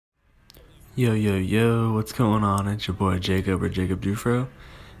Yo, yo, yo, what's going on? It's your boy Jacob or Jacob Dufro,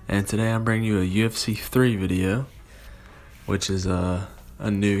 and today I'm bringing you a UFC 3 video, which is a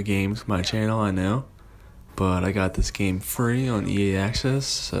new game to my channel, I know, but I got this game free on EA Access,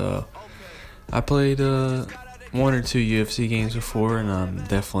 so I played one or two UFC games before, and I'm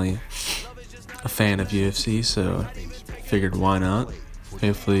definitely a fan of UFC, so figured why not.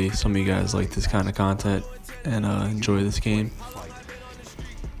 Hopefully some of you guys like this kind of content and enjoy this game.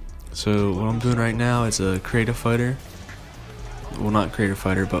 So what I'm doing right now is a creative fighter. Well, not creative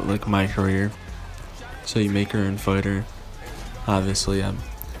fighter, but like my career. So you make your own fighter. Obviously, I'm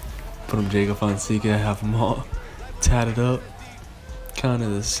put him Jacob Fonseca, have them all tatted up. Kind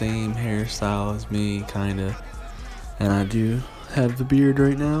of the same hairstyle as me, kind of. And I do have the beard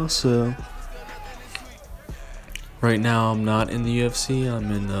right now, so. Right now, I'm not in the UFC.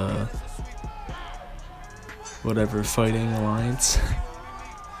 I'm in the whatever fighting alliance.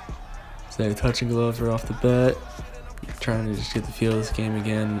 So touching gloves right off the bat, trying to just get the feel of this game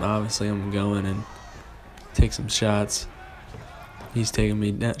again. Obviously I'm going and take some shots. He's taking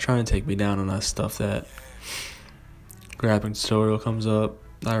me down, trying to take me down on that stuff. That grappling tutorial comes up,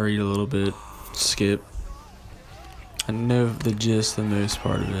 I read a little bit, skip. I know the gist, the most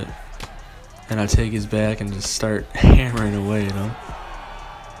part of it, and I take his back and just start hammering away at him,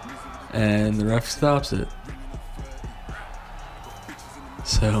 and the ref stops it.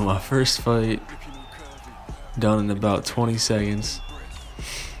 So my first fight done in about 20 seconds.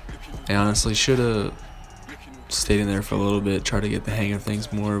 I honestly should have stayed in there for a little bit, try to get the hang of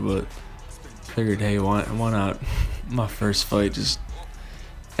things more, but figured, hey, why not? My first fight, just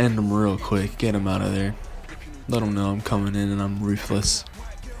end them real quick, get them out of there, let them know I'm coming in and I'm ruthless.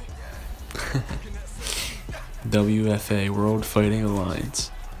 WFA, World Fighting Alliance.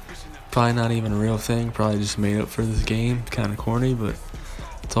 Probably not even a real thing, probably just made up for this game, kind of corny, but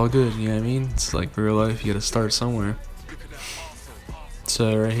it's all good, you know what I mean? It's like real life, you gotta start somewhere.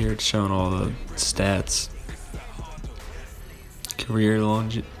 So right here it's showing all the stats. Career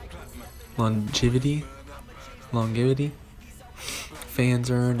longevity,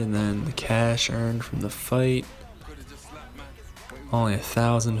 fans earned, and then the cash earned from the fight. Only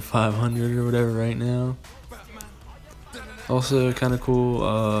 1,500 or whatever right now. Also kind of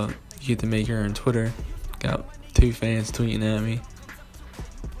cool, you get to make your own Twitter. Got 2 fans tweeting at me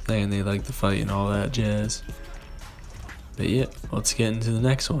saying they like the fight and all that jazz. But yeah, let's get into the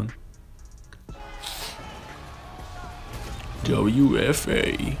next one.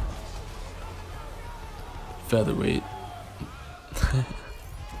 WFA featherweight.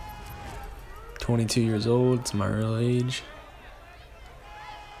 22 years old, it's my real age.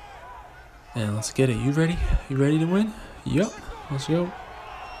 And let's get it. You ready? You ready to win? Yup, let's go.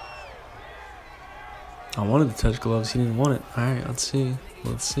 I wanted to touch gloves, he didn't want it. Alright, let's see.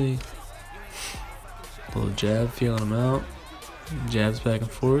 Let's see. Little jab, feeling him out. Jabs back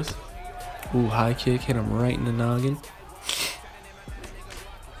and forth. Ooh, high kick, hit him right in the noggin.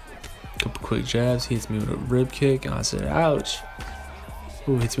 Couple quick jabs, he hits me with a rib kick, and I said, ouch.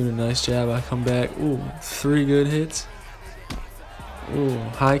 Ooh, hits me with a nice jab, I come back. Ooh, 3 good hits. Ooh,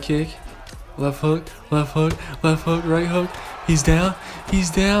 high kick. Left hook, left hook, left hook, right hook. He's down,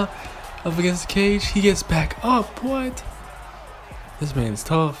 he's down. Up against the cage, he gets back up. What? This man's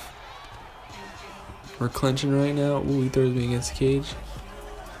tough. We're clinching right now. Ooh, he throws me against the cage.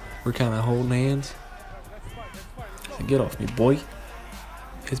 We're kind of holding hands. I said, get off me, boy.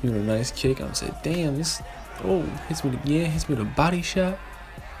 Hits me with a nice kick. I said, damn, this. Oh, hits me again. Hits me with a body shot.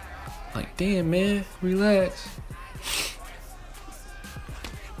 Like, damn, man, relax.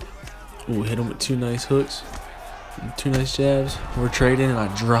 Ooh, hit him with 2 nice hooks. 2 nice jabs. We're trading, and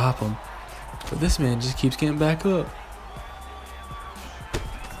I drop him. But this man just keeps getting back up.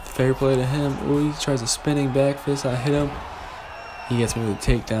 Fair play to him. Ooh, he tries a spinning back fist. I hit him. He gets me with a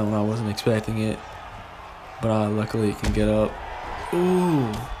takedown when I wasn't expecting it. But I luckily can get up.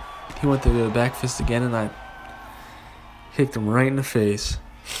 Ooh. He went to the back fist again, and I kicked him right in the face.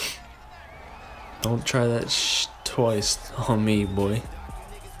 Don't try that twice on me, boy.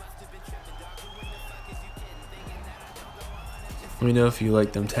 Let me know if you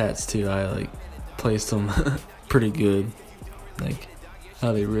like them tats too. I like placed them pretty good, like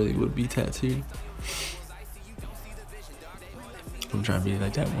how they really would be tattooed. I'm trying to be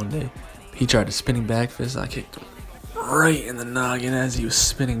like that one day. He tried a spinning back fist. I kicked him right in the noggin as he was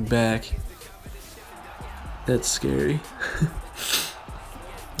spinning back. That's scary.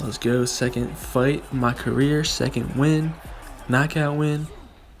 Let's go. Second fight of my career. Second win. Knockout win.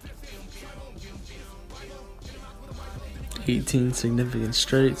 18 significant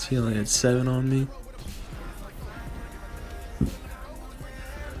strikes. He only had 7 on me.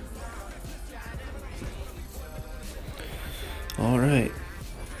 Alright.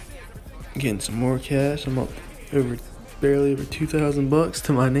 Getting some more cash. I'm up barely over 2,000 bucks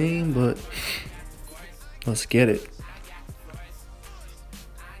to my name, but let's get it.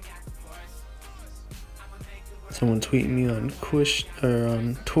 Someone tweeted me on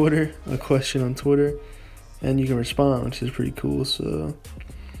Twitter, a question on Twitter, and you can respond, which is pretty cool. So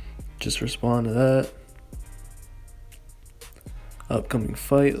just respond to that. Upcoming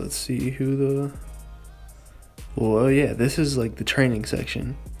fight. Let's see who the. Well, yeah, this is like the training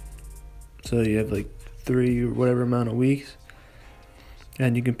section. So you have like 3 or whatever amount of weeks,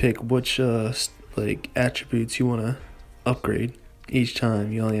 and you can pick which like attributes you want to upgrade each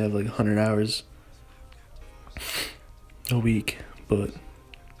time. You only have like 100 hours a week, but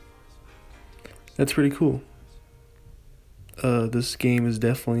that's pretty cool. This game is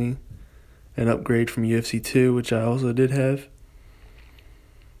definitely an upgrade from UFC 2, which I also did have.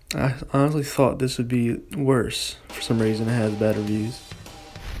 I honestly thought this would be worse. For some reason, it has bad reviews.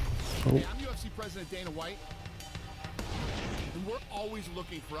 Oh. I'm UFC President Dana White, and we're always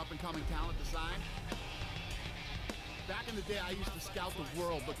looking for up-and-coming talent to sign. Back in the day, I used to scout the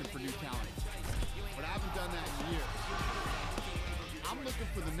world looking for new talent, but I haven't done that in years. I'm looking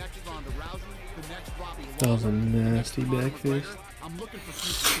for the next Ronda Rousey, the next Robbie Lawler. That was a nasty back fist. I'm looking for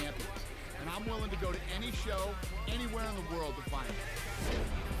future champions, and I'm willing to go to any show, anywhere in the world to find them.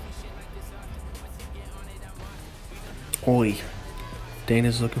 Oi,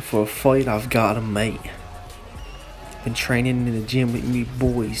 Dana's looking for a fight. I've got him, mate. Been training in the gym with me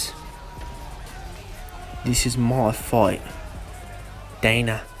boys. This is my fight.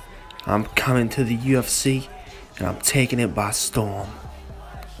 Dana, I'm coming to the UFC and I'm taking it by storm.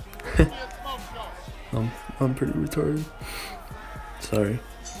 I'm pretty retarded. Sorry.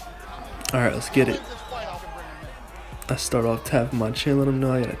 Alright, let's get it. I start off tapping my chin, let him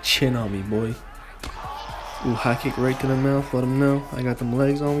know I got a chin on me, boy. Ooh, high kick right to the mouth, let him know I got them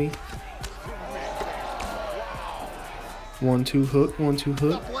legs on me. 1-2 hook, 1-2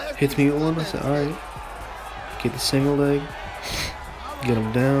 hook. Hits me with one, I said, alright. Get the single leg. Get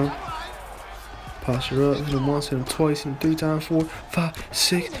him down. Posture up, hit him once, hit him twice, hit him 3 times, 4, 5,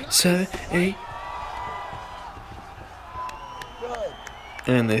 6, 7, 8.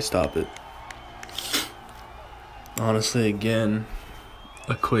 And they stop it. Honestly, again,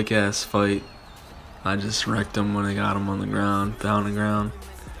 a quick ass fight. I just wrecked him when I got him on the ground, pound and ground,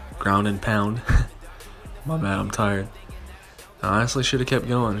 ground and pound. My bad, I'm tired. I honestly should have kept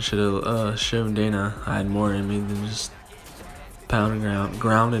going. Should have shown Dana I had more in me than just pound and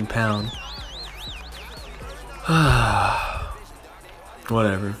ground and pound.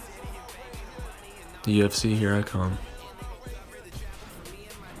 Whatever. The UFC, here I come.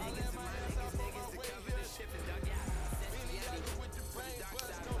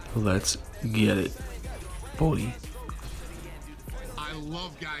 Let's get it, boy. I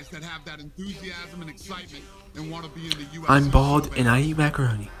love guys that have that enthusiasm and excitement and want to be in the UFC. I'm bald and I eat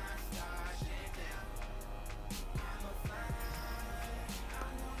macaroni.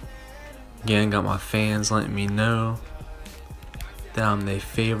 Again, got my fans letting me know that I'm their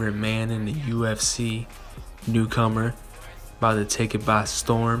favorite man in the UFC. Newcomer, about to take it by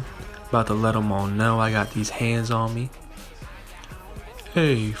storm. About to let them all know I got these hands on me.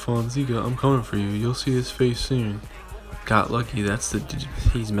 Hey, Fonzica, I'm coming for you. You'll see his face soon. Got lucky.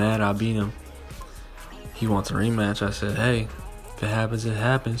 He's mad I beat him. He wants a rematch. I said, hey, if it happens, it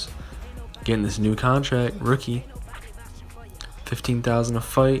happens. Getting this new contract, rookie. 15,000 a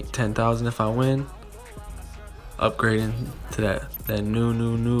fight, 10,000 if I win. Upgrading to that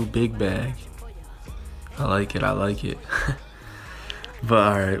new big bag. I like it. But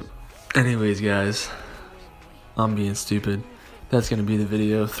alright. Anyways, guys, I'm being stupid. That's going to be the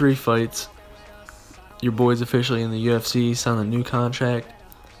video. 3 fights. Your boy's officially in the UFC. Signed a new contract.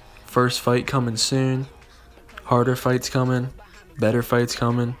 First fight coming soon. Harder fights coming. Better fights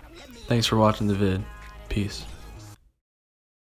coming. Thanks for watching the vid. Peace.